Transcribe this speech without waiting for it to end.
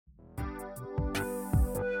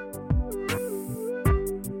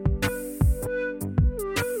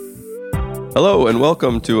Hello and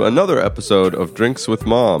welcome to another episode of Drinks with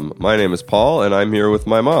Mom. My name is Paul and I'm here with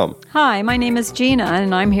my mom. Hi, my name is Gina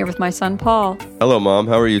and I'm here with my son Paul. Hello Mom,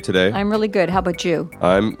 how are you today? I'm really good. How about you?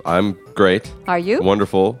 I'm great. Are you?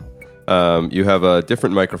 Wonderful. You have a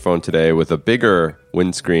different microphone today with a bigger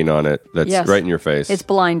windscreen on it that's right in your face. It's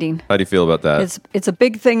blinding. How do you feel about that? It's a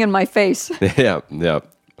big thing in my face. Yeah.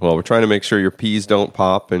 Well, we're trying to make sure your peas don't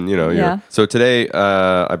pop, and Yeah. So today,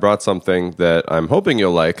 I brought something that I'm hoping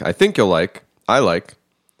you'll like. I think you'll like. I like.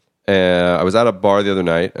 I was at a bar the other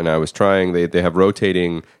night, and I was trying. They have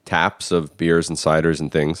rotating taps of beers and ciders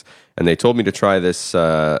and things, and they told me to try this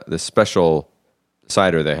special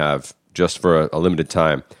cider they have just for a limited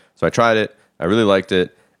time. So I tried it. I really liked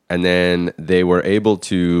it. And then they were able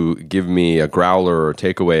to give me a growler or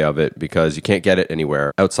takeaway of it because you can't get it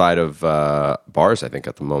anywhere outside of bars, I think,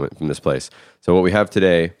 at the moment from this place. So what we have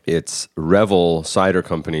today, it's Revel Cider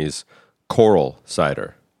Company's Coral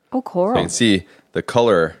Cider. Oh, coral. So you can see the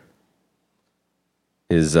color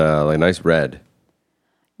is like nice red.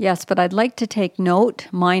 Yes, but I'd like to take note.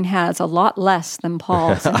 Mine has a lot less than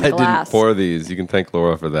Paul's in the I glass. didn't pour these. You can thank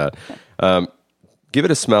Laura for that. Give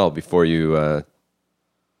it a smell before you...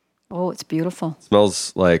 Oh, it's beautiful.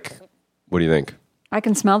 Smells like, what do you think? I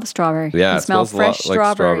can smell the strawberry. Yeah, I it can smell smells fresh a lot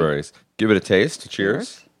like strawberries. Give it a taste.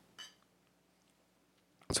 Cheers.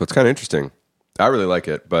 So it's kind of interesting. I really like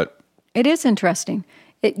it, but... It is interesting.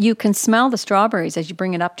 You can smell the strawberries as you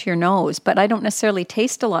bring it up to your nose, but I don't necessarily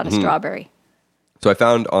taste a lot of strawberry. So I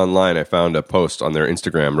found a post on their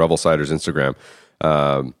Instagram, Revel Cider's Instagram.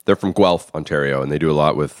 They're from Guelph, Ontario, and they do a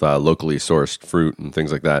lot with locally sourced fruit and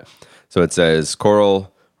things like that. So it says,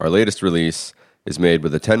 Coral, our latest release, is made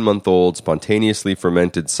with a 10-month-old spontaneously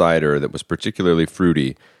fermented cider that was particularly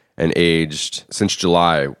fruity and aged since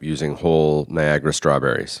July using whole Niagara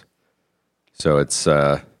strawberries. So it's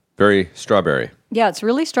very strawberry. Yeah, it's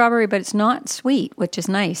really strawberry, but it's not sweet, which is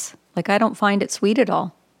nice. Like, I don't find it sweet at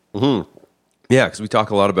all. Mm-hmm. Yeah, because we talk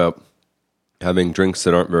a lot about having drinks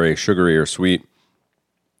that aren't very sugary or sweet.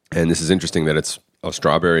 And this is interesting that it's a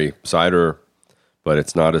strawberry cider, but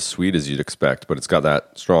it's not as sweet as you'd expect, but it's got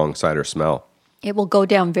that strong cider smell. It will go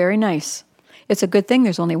down very nice. It's a good thing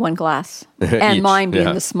there's only one glass. And mine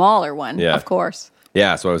being the smaller one, of course.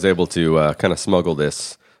 Yeah, so I was able to kind of smuggle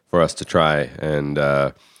this for us to try. And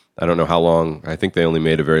I don't know how long. I think they only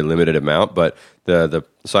made a very limited amount, but the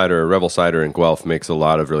cider, Revel Cider in Guelph, makes a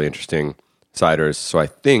lot of really interesting ciders. So I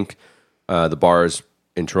think the bars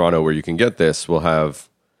in Toronto where you can get this will have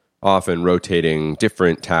often rotating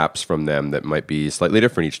different taps from them that might be slightly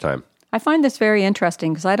different each time. I find this very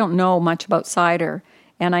interesting because I don't know much about cider,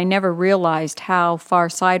 and I never realized how far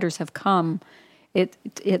ciders have come.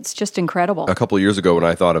 It's just incredible. A couple of years ago when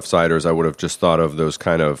I thought of ciders, I would have just thought of those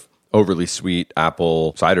kind of overly sweet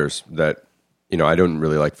apple ciders that, I don't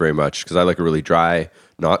really like very much because I like a really dry,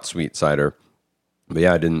 not sweet cider. But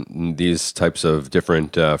yeah, these types of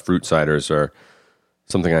different fruit ciders are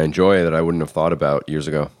something I enjoy that I wouldn't have thought about years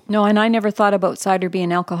ago. No, and I never thought about cider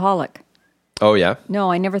being alcoholic. Oh, yeah?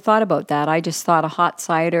 No, I never thought about that. I just thought a hot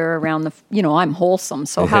cider around I'm wholesome.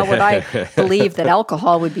 So how would I believe that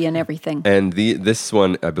alcohol would be in everything? And this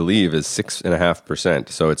one, I believe, is 6.5%.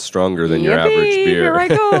 So it's stronger than your average beer. Here I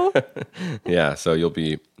go. Yeah, so you'll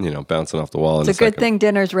be, bouncing off the wall in a second. It's a good thing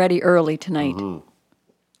dinner's ready early tonight. Mm-hmm.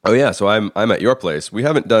 Oh, yeah, so I'm at your place. We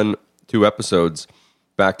haven't done 2 episodes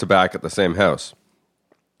back to back at the same house.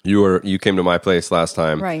 You came to my place last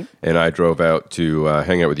time, right? And I drove out to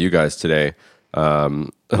hang out with you guys today.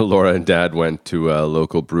 Laura and Dad went to a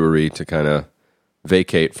local brewery to kind of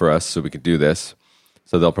vacate for us so we could do this.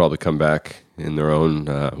 So they'll probably come back in their own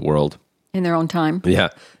world. In their own time. Yeah.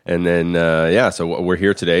 And then, so we're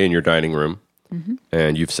here today in your dining room. Mm-hmm.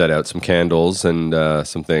 And you've set out some candles and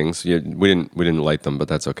some things. We didn't light them, but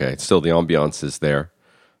that's okay. Still, the ambiance is there.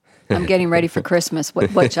 I'm getting ready for Christmas,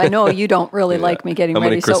 which I know you don't really like me getting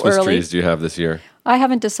ready so early. How many Christmas trees do you have this year? I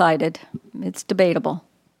haven't decided. It's debatable.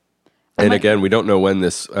 And again, we don't know when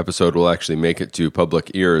this episode will actually make it to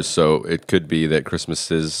public ears, so it could be that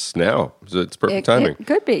Christmas is now. So it's perfect timing. It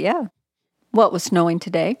could be, yeah. Well, it was snowing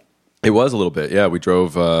today. It was a little bit, yeah. We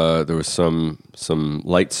drove, there was some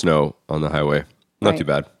light snow on the highway. Not too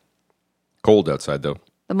bad. Cold outside, though.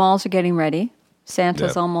 The malls are getting ready.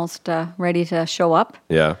 Santa's almost ready to show up.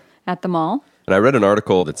 Yeah. At the mall. And I read an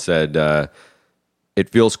article that said it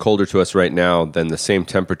feels colder to us right now than the same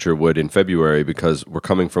temperature would in February because we're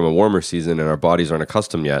coming from a warmer season and our bodies aren't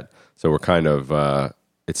accustomed yet. So we're kind of,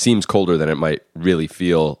 it seems colder than it might really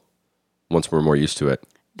feel once we're more used to it.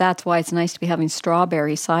 That's why it's nice to be having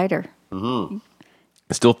strawberry cider. Mm-hmm.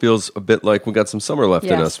 It still feels a bit like we got some summer left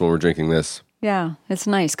in us when we're drinking this. Yeah, it's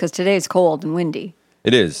nice because today's cold and windy.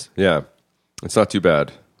 It is, yeah. It's not too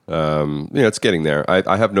bad. It's getting there.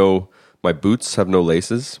 My boots have no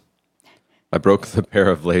laces. I broke the pair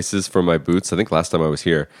of laces for my boots, I think last time I was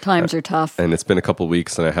here. Times are tough. And it's been a couple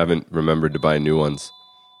weeks and I haven't remembered to buy new ones.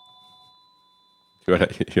 You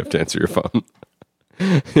have to answer your phone.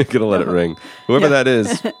 You're going to let it ring. Whoever that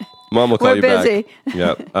is, Mom will call you busy. back.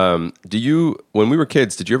 Yeah. When we were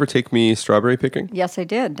kids, did you ever take me strawberry picking? Yes, I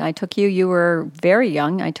did. I took you were very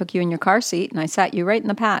young. I took you in your car seat and I sat you right in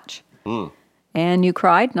the patch. And you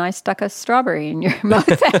cried, and I stuck a strawberry in your mouth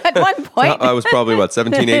at one point. I was probably,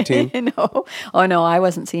 17, 18? No. Oh, no, I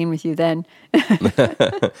wasn't seen with you then.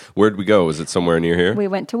 Where'd we go? Was it somewhere near here? We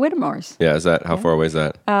went to Whittemore's. Yeah, how far away is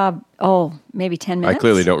that? Maybe 10 minutes. I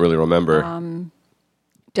clearly don't really remember.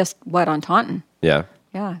 Just, on Taunton? Yeah.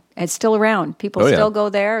 Yeah, it's still around. People still go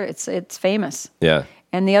there. It's famous. Yeah.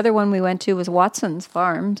 And the other one we went to was Watson's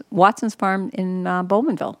Farm in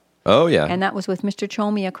Bowmanville. Oh, yeah. And that was with Mr.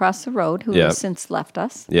 Chomey across the road, who has since left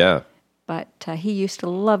us. Yeah. But he used to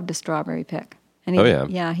love to strawberry pick. And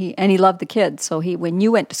yeah. He loved the kids. So when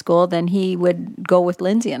you went to school, then he would go with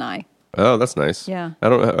Lindsay and I. Oh, that's nice. Yeah. I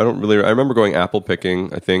remember going apple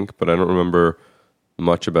picking, I think, but I don't remember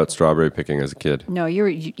much about strawberry picking as a kid. No,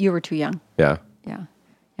 you were too young. Yeah. Yeah.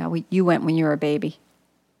 Yeah, you went when you were a baby.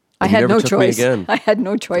 I had no choice. I had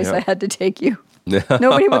no choice. I had to take you.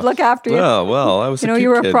 Nobody would look after you. Oh, well, I was a cute you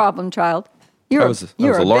were kid. a problem child. You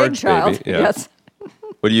were a large big child. baby. Yeah. Yes.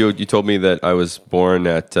 What you told me that I was born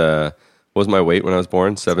at, what was my weight when I was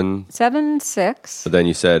born? 7'6". But then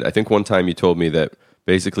you said, I think one time you told me that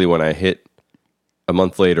basically when I hit a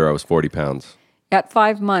month later, I was 40 pounds. At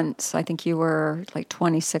 5 months, I think you were like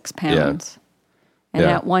 26 pounds. Yeah. And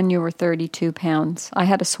at 1, you were 32 pounds. I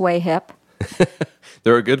had a sway hip.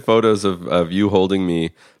 There are good photos of you holding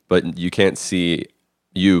me, but you can't see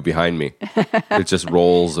you behind me. It's just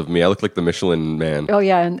rolls of me. I look like the Michelin Man. Oh,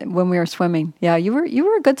 yeah, and when we were swimming. Yeah, you were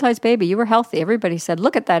a good-sized baby. You were healthy. Everybody said,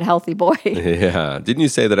 look at that healthy boy. Yeah. Didn't you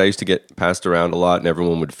say that I used to get passed around a lot and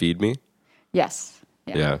everyone would feed me? Yes.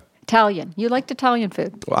 Yeah. Italian. You liked Italian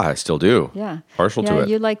food. Well, I still do. Yeah. Partial to it.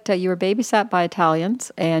 You were babysat by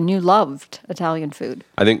Italians, and you loved Italian food.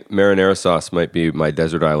 I think marinara sauce might be my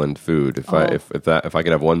desert island food. If I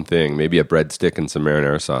could have one thing, maybe a breadstick and some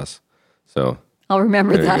marinara sauce. So I'll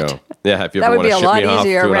remember there that. you go. Yeah, if you that ever would want be to a ship me lot off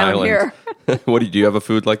easier to an around island. here. Do you have a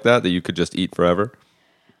food like that you could just eat forever?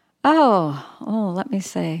 Oh, let me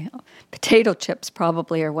say. Potato chips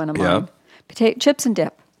probably are one of mine. Chips and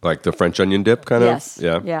dip. Like the French onion dip kind of? Yes.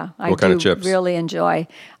 Yeah. What kind of chips? Really enjoy.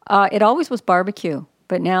 It always was barbecue,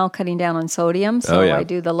 but now cutting down on sodium, so I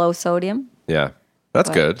do the low sodium. Yeah. That's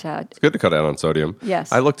good. It's good to cut down on sodium.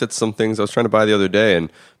 Yes. I looked at some things I was trying to buy the other day,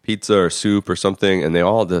 and pizza or soup or something, and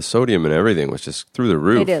the sodium and everything was just through the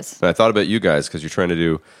roof. It is. And I thought about you guys because you're trying to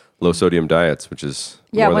do low sodium diets, which is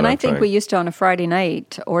more than I'm trying. we used to on a Friday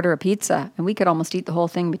night order a pizza, and we could almost eat the whole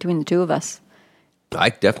thing between the two of us. I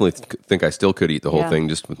definitely think I still could eat the whole thing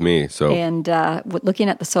just with me. So and looking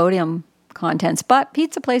at the sodium contents, but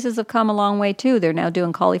pizza places have come a long way too. They're now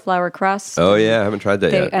doing cauliflower crust. Oh yeah, I haven't tried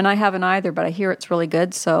that yet, and I haven't either. But I hear it's really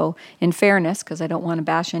good. So in fairness, because I don't want to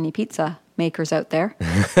bash any pizza makers out there,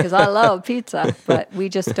 because I love pizza, but we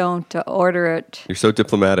just don't order it. You're so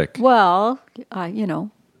diplomatic. Well, I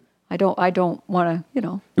don't want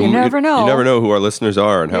to, you never know. You never know who our listeners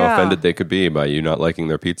are and how offended they could be by you not liking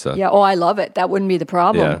their pizza. Yeah, I love it. That wouldn't be the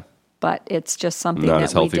problem. Yeah. But it's just something not that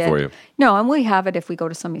as healthy we did. for you. No, and we have it if we go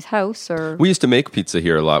to somebody's house or... We used to make pizza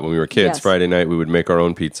here a lot when we were kids. Yes. Friday night, we would make our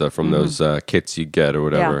own pizza from those kits you get or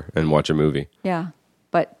whatever and watch a movie. Yeah,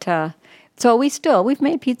 but... So we've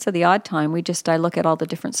made pizza the odd time. I look at all the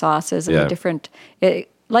different sauces and the different...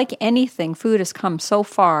 like anything, food has come so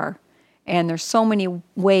far, and there's so many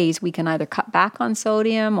ways we can either cut back on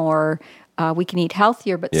sodium or we can eat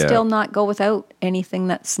healthier, but still not go without anything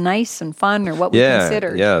that's nice and fun or what we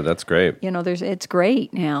consider. Yeah, that's great. It's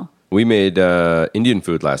great now. We made Indian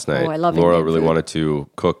food last night. Oh, I love Laura Indian really food. wanted to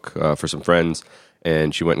cook for some friends,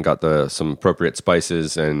 and she went and got some appropriate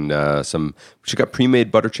spices and she got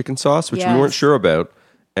pre-made butter chicken sauce, which we weren't sure about,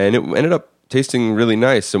 and it ended up tasting really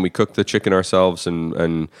nice. And we cooked the chicken ourselves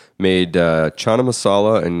and made chana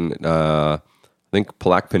masala and I think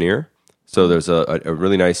palak paneer. So there's a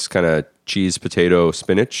really nice kind of cheese, potato,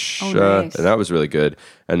 spinach, nice. and that was really good.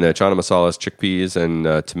 And the chana masala is chickpeas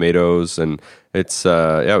and tomatoes, and it's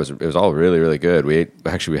it was all really, really good. We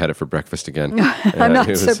had it for breakfast again. I'm not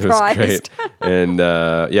surprised. It was great. And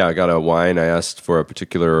I got a wine. I asked for a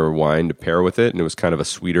particular wine to pair with it, and it was kind of a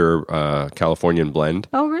sweeter Californian blend.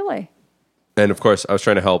 Oh, really? And of course, I was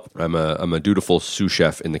trying to help. I'm a dutiful sous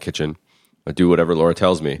chef in the kitchen. I do whatever Laura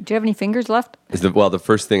tells me. Do you have any fingers left? The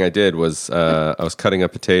first thing I did was I was cutting a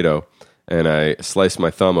potato, and I sliced my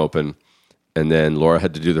thumb open. And then Laura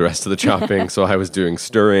had to do the rest of the chopping. So I was doing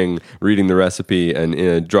stirring, reading the recipe,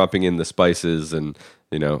 and dropping in the spices. And,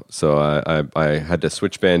 so I had to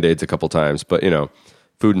switch Band-Aids a couple times. But,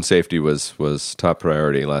 food and safety was top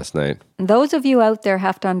priority last night. Those of you out there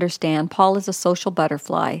have to understand, Paul is a social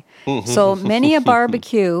butterfly. So many a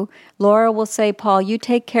barbecue, Laura will say, Paul, you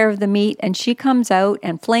take care of the meat, and she comes out,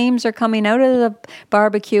 and flames are coming out of the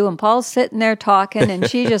barbecue, and Paul's sitting there talking, and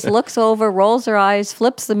she just looks over, rolls her eyes,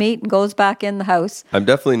 flips the meat, and goes back in the house. I'm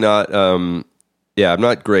definitely not... I'm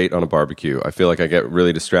not great on a barbecue. I feel like I get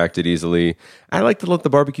really distracted easily. I like to let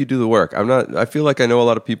the barbecue do the work. I feel like I know a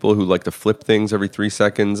lot of people who like to flip things every 3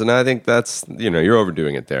 seconds, and I think that's, you're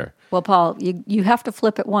overdoing it there. Well, Paul, you have to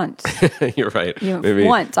flip it once. You're right.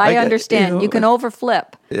 Once. I understand. You can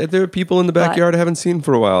overflip. There are people in the backyard I haven't seen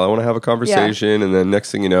for a while. I want to have a conversation, and then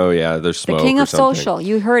next thing you know, there's smoke. The king or of something. social.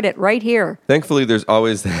 You heard it right here. Thankfully, there's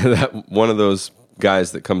always that one of those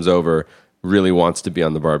guys that comes over really wants to be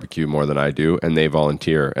on the barbecue more than I do, and they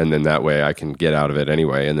volunteer, and then that way I can get out of it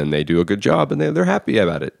anyway, and then they do a good job, and they're happy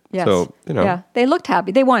about it. Yes. So, Yeah, they looked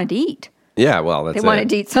happy. They wanted to eat. Yeah, well, that's They wanted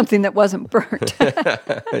to eat something that wasn't burnt.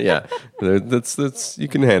 Yeah, that's you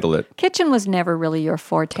can handle it. Kitchen was never really your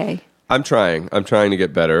forte. I'm trying to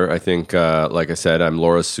get better. I think, like I said, I'm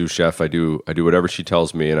Laura's sous chef. I do whatever she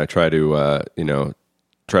tells me, and I try to,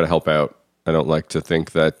 try to help out. I don't like to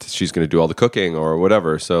think that she's going to do all the cooking or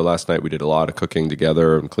whatever. So last night we did a lot of cooking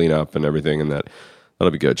together and clean up and everything, and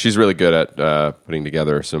that'll be good. She's really good at putting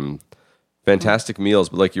together some fantastic meals.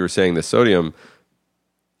 But like you were saying, the sodium,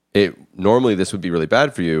 normally this would be really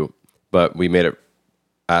bad for you, but we made it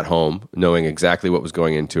at home, knowing exactly what was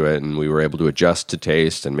going into it, and we were able to adjust to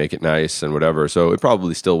taste and make it nice and whatever. So it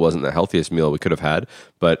probably still wasn't the healthiest meal we could have had,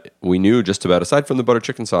 but we knew just about, aside from the butter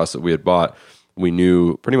chicken sauce that we had bought, we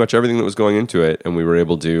knew pretty much everything that was going into it, and we were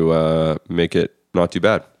able to make it not too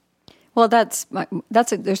bad. Well,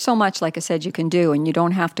 there's so much, like I said, you can do, and you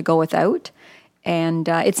don't have to go without. And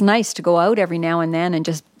it's nice to go out every now and then and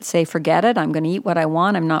just say, forget it, I'm going to eat what I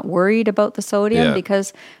want. I'm not worried about the sodium,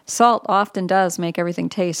 because salt often does make everything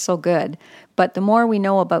taste so good. But the more we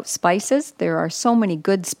know about spices, there are so many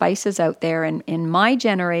good spices out there. And in my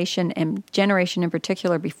generation, and generation in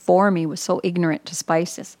particular before me, was so ignorant to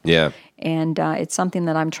spices. Yeah. And it's something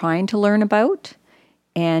that I'm trying to learn about.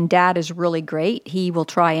 And Dad is really great. He will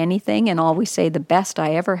try anything and always say the best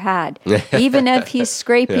I ever had, even if he's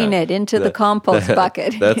scraping it into the compost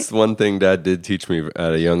bucket. That's one thing Dad did teach me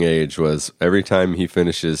at a young age, was every time he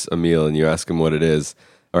finishes a meal and you ask him what it is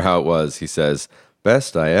or how it was, he says,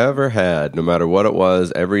 best I ever had, no matter what it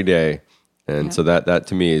was, every day. And so that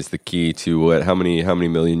to me is the key to how many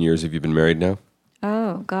million years have you been married now?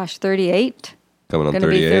 Oh, gosh, 38. Coming on Gonna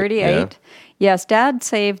 38. Be 38. Yeah. Yes, Dad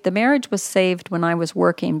the marriage was saved when I was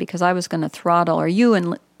working, because I was going to throttle, or you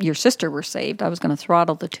and your sister were saved. I was going to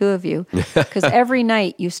throttle the two of you, because every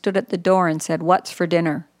night you stood at the door and said, what's for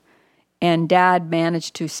dinner? And Dad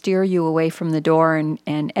managed to steer you away from the door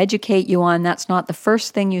and educate you on that's not the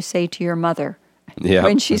first thing you say to your mother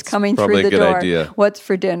when she's coming through the door. Idea. What's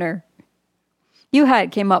for dinner? You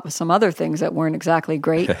came up with some other things that weren't exactly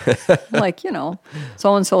great, like,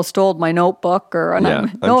 so-and-so stole my notebook, or hello,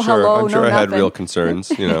 I'm sure no nothing. I had real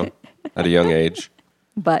concerns, at a young age.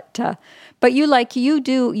 But you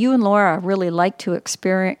and Laura really like to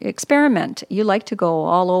experiment. You like to go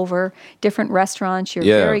all over different restaurants. You're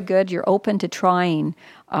very good. You're open to trying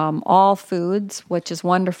all foods, which is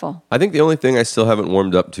wonderful. I think the only thing I still haven't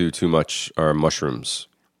warmed up to too much are mushrooms.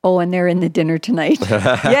 Oh, and they're in the dinner tonight.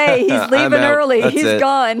 Yay, he's leaving early. He's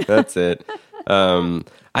gone. That's it.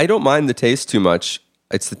 I don't mind the taste too much.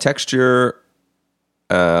 It's the texture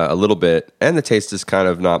a little bit, and the taste is kind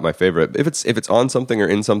of not my favorite. If it's on something or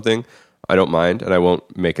in something, I don't mind, and I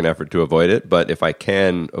won't make an effort to avoid it. But if I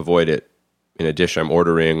can avoid it in a dish I'm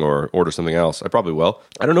ordering or order something else, I probably will.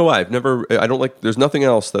 I don't know why. There's nothing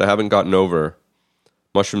else that I haven't gotten over.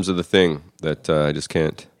 Mushrooms are the thing that I just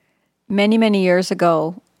can't. Many, many years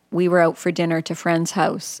ago, we were out for dinner to a friend's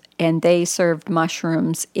house, and they served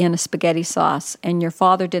mushrooms in a spaghetti sauce, and your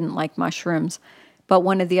father didn't like mushrooms, but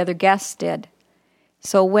one of the other guests did.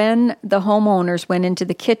 So when the homeowners went into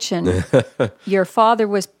the kitchen, your father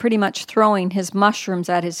was pretty much throwing his mushrooms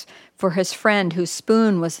for his friend, whose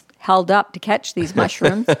spoon was held up to catch these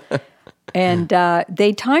mushrooms. And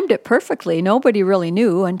they timed it perfectly. Nobody really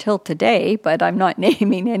knew until today, but I'm not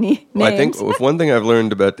naming any names. I think one thing I've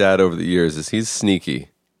learned about Dad over the years is he's sneaky.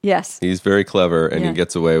 Yes. He's very clever, and he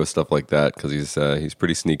gets away with stuff like that because he's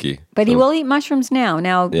pretty sneaky. But he will eat mushrooms now.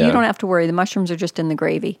 Now, you don't have to worry. The mushrooms are just in the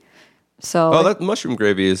gravy. So that mushroom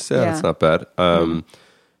gravy is that's not bad.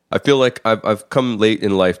 I feel like I've come late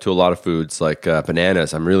in life to a lot of foods, like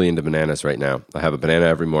bananas. I'm really into bananas right now. I have a banana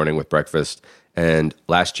every morning with breakfast. And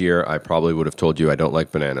last year, I probably would have told you I don't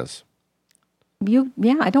like bananas.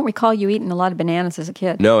 I don't recall you eating a lot of bananas as a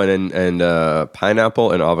kid. No, and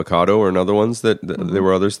pineapple and avocado are another ones that there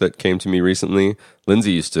were others that came to me recently.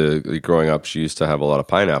 Lindsay used to, growing up, she used to have a lot of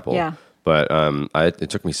pineapple. Yeah. But it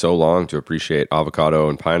took me so long to appreciate avocado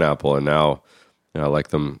and pineapple, and now I like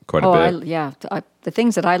them quite a bit. The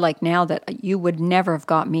things that I like now that you would never have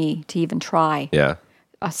got me to even try. Yeah.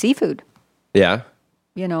 Seafood. Yeah.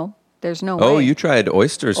 There's no way. Oh, you tried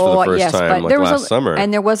oysters for the first time last summer.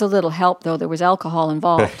 And there was a little help, though. There was alcohol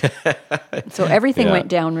involved. So everything went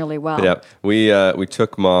down really well. Yeah. We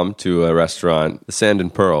took Mom to a restaurant, the Sand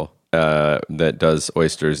and Pearl, that does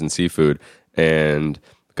oysters and seafood, and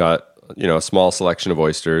got a small selection of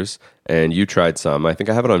oysters. And you tried some. I think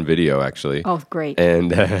I have it on video, actually. Oh, great.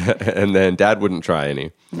 And and then Dad wouldn't try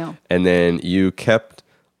any. No. And then you kept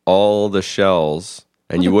all the shells.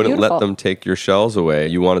 And you wouldn't let them take your shells away.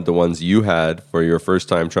 You wanted the ones you had for your first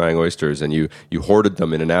time trying oysters, and you hoarded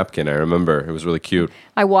them in a napkin. I remember. It was really cute.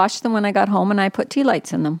 I washed them when I got home, and I put tea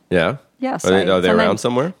lights in them. Yeah? Yes. Are they around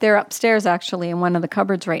somewhere? They're upstairs, actually, in one of the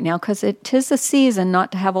cupboards right now, because it is the season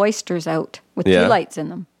not to have oysters out with tea lights in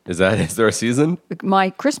them. Is there a season? My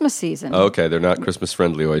Christmas season. Oh, okay, they're not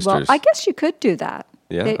Christmas-friendly oysters. Well, I guess you could do that.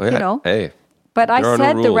 Yeah? Hey. But I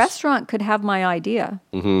said the restaurant could have my idea.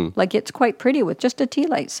 Mm-hmm. Like, it's quite pretty with just a tea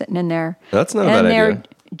light sitting in there. That's not a bad idea. And there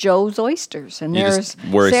Joe's oysters. And there's just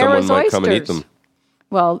worry Sarah's someone might oysters. come and eat them.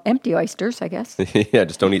 Well, empty oysters, I guess. Yeah,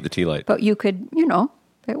 just don't eat the tea light. But you could,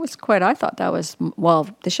 it was quite, I thought that was,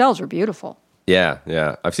 the shells were beautiful. Yeah.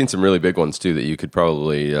 I've seen some really big ones, too, that you could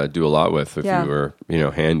probably do a lot with if you were,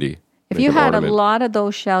 handy. If you had a lot of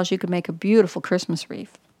those shells, you could make a beautiful Christmas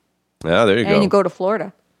wreath. Yeah, there you go. And you go to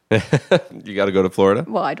Florida. You got to go to Florida?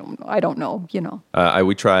 Well, I don't know,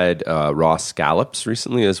 We tried raw scallops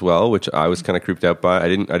recently as well, which I was kind of creeped out by. I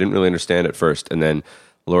didn't really understand at first, and then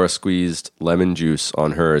Laura squeezed lemon juice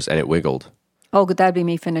on hers, and it wiggled. Oh, that'd be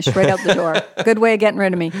me finished right out the door. Good way of getting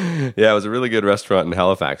rid of me. Yeah, it was a really good restaurant in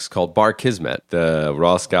Halifax called Bar Kismet. The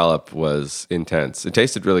raw scallop was intense. It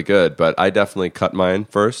tasted really good, but I definitely cut mine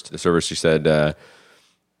first. The server, she said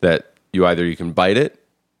that you can bite it,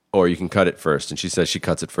 or you can cut it first. And she says she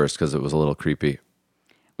cuts it first because it was a little creepy.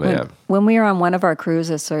 When we were on one of our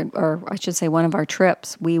cruises, or I should say one of our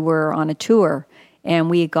trips, we were on a tour and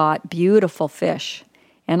we got beautiful fish.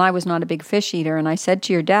 And I was not a big fish eater. And I said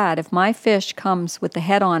to your dad, if my fish comes with the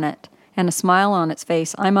head on it and a smile on its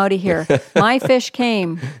face, I'm out of here. My fish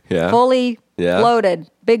came fully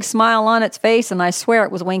bloated, big smile on its face, and I swear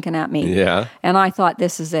it was winking at me. Yeah. And I thought,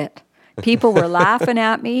 this is it. People were laughing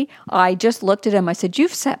at me. I just looked at him. I said,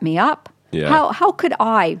 you've set me up. Yeah. How could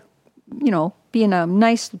I, being a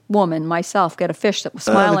nice woman myself, get a fish that was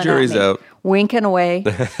smiling the jury's at me, out. winking away?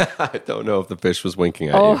 I don't know if the fish was winking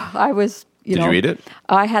at you. Oh, I was, Did you eat it?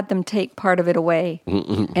 I had them take part of it away.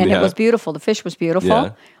 And it was beautiful. The fish was beautiful.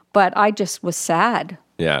 Yeah. But I just was sad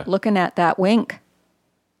looking at that wink.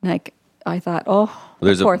 Like, I thought,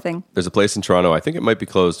 poor thing. There's a place in Toronto, I think it might be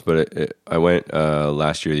closed, but I went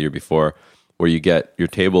last year, the year before, where your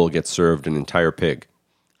table gets served an entire pig.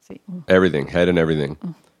 Everything, head and everything.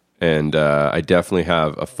 And I definitely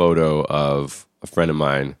have a photo of a friend of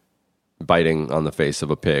mine biting on the face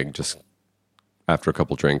of a pig just after a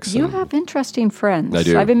couple drinks. You have interesting friends. I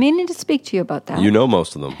do. I've been meaning to speak to you about that. You know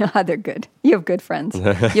most of them. They're good. You have good friends.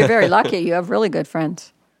 You're very lucky. You have really good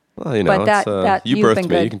friends. Well, you birthed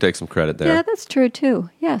me. You can take some credit there. Yeah, that's true, too.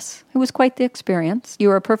 Yes. It was quite the experience. You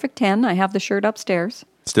were a perfect 10. I have the shirt upstairs.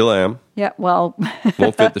 Still am. Yeah, well.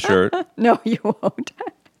 Won't fit the shirt. No, you won't.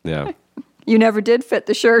 Yeah. You never did fit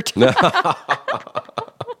the shirt. No.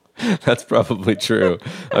 That's probably true.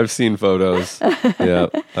 I've seen photos. Yeah,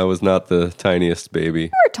 I was not the tiniest baby. You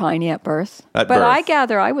were tiny at birth. But I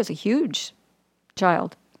gather I was a huge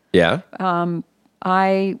child. Yeah?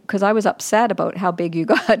 Because I was upset about how big you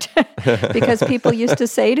got. Because people used to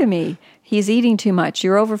say to me, he's eating too much,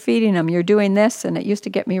 you're overfeeding him, you're doing this. And it used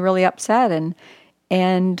to get me really upset.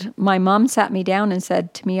 And my mom sat me down and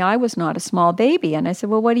said to me, I was not a small baby. And I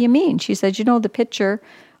said, well, what do you mean? She said, the picture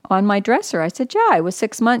on my dresser. I said, yeah, I was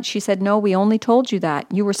 6 months. She said, no, we only told you that.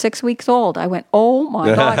 You were 6 weeks old. I went, oh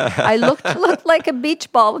my God. I looked like a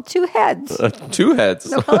beach ball with two heads. 2 heads?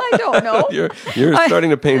 Well, I don't know. You're starting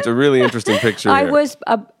to paint a really interesting picture here.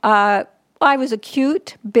 I was a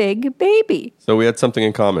cute, big baby. So we had something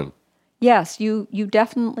in common. Yes, you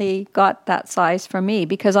definitely got that size from me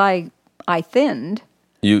because I thinned.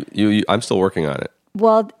 I'm still working on it.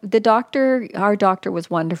 Well, our doctor was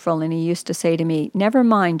wonderful, and he used to say to me, never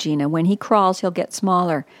mind, Gina, when he crawls, he'll get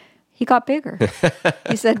smaller. He got bigger.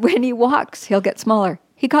 He said, when he walks, he'll get smaller.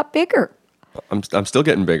 He got bigger. I'm still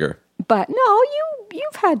getting bigger. But no,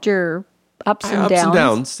 you've had your ups and downs. Ups and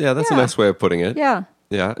downs. Yeah, that's a nice way of putting it. Yeah.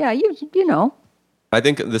 Yeah. Yeah, you know. I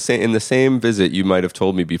think in the same visit, you might have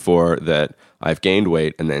told me before that I've gained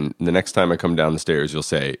weight, and then the next time I come down the stairs, you'll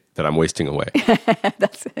say that I'm wasting away. I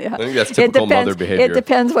think that's typical mother behavior. It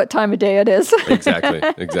depends what time of day it is.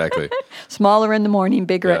 Exactly. Smaller in the morning,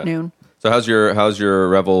 bigger at noon. So how's your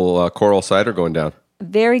Revel Coral Cider going down?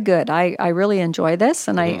 Very good. I really enjoy this,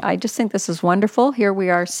 and I just think this is wonderful. Here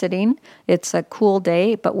we are sitting. It's a cool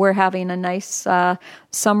day, but we're having a nice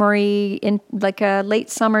summery, like a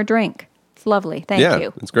late summer drink. It's lovely. Thank you. Yeah,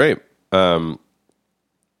 it's great. I'm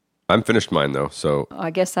finished mine, though, so...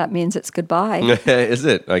 I guess that means it's goodbye. Is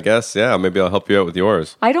it? I guess, yeah. Maybe I'll help you out with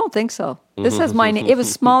yours. I don't think so. This has mine. It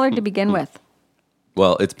was smaller to begin with.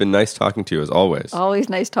 Well, it's been nice talking to you, as always. Always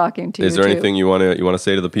nice talking to you, Is there anything you want to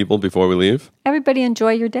say to the people before we leave? Everybody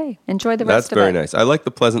enjoy your day. Enjoy the rest of it. That's very nice. I like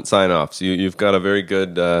the pleasant sign-offs. You've got a very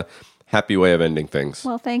good, happy way of ending things.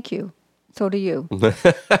 Well, thank you. So do you.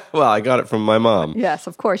 Well, I got it from my mom. Yes,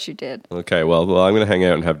 of course you did. Okay, well, I'm going to hang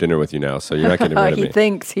out and have dinner with you now, so you're not getting rid of me.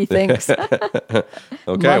 He thinks. Okay,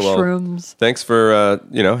 Mushrooms. Well, thanks for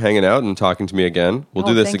hanging out and talking to me again. We'll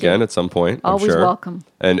do this again at some point. Always I'm sure. welcome.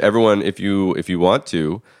 And everyone, if you want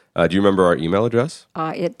to, do you remember our email address?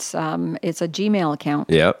 It's a Gmail account.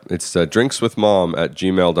 Yeah, it's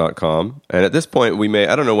drinkswithmom@gmail.com. And at this point,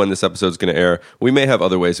 I don't know when this episode's going to air. We may have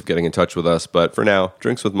other ways of getting in touch with us, but for now,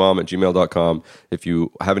 drinkswithmom@gmail.com. If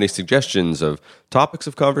you have any suggestions of topics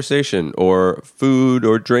of conversation or food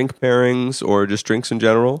or drink pairings or just drinks in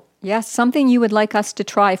general. Yes, something you would like us to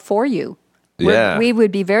try for you. Yeah. We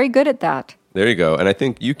would be very good at that. There you go. And I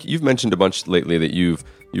think you've mentioned a bunch lately that you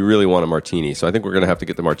really want a martini. So I think we're going to have to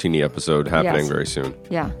get the martini episode happening very soon.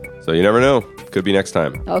 Yeah. So you never know. Could be next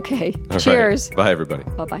time. Okay. All Cheers. Right. Bye, everybody.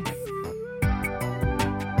 Bye-bye.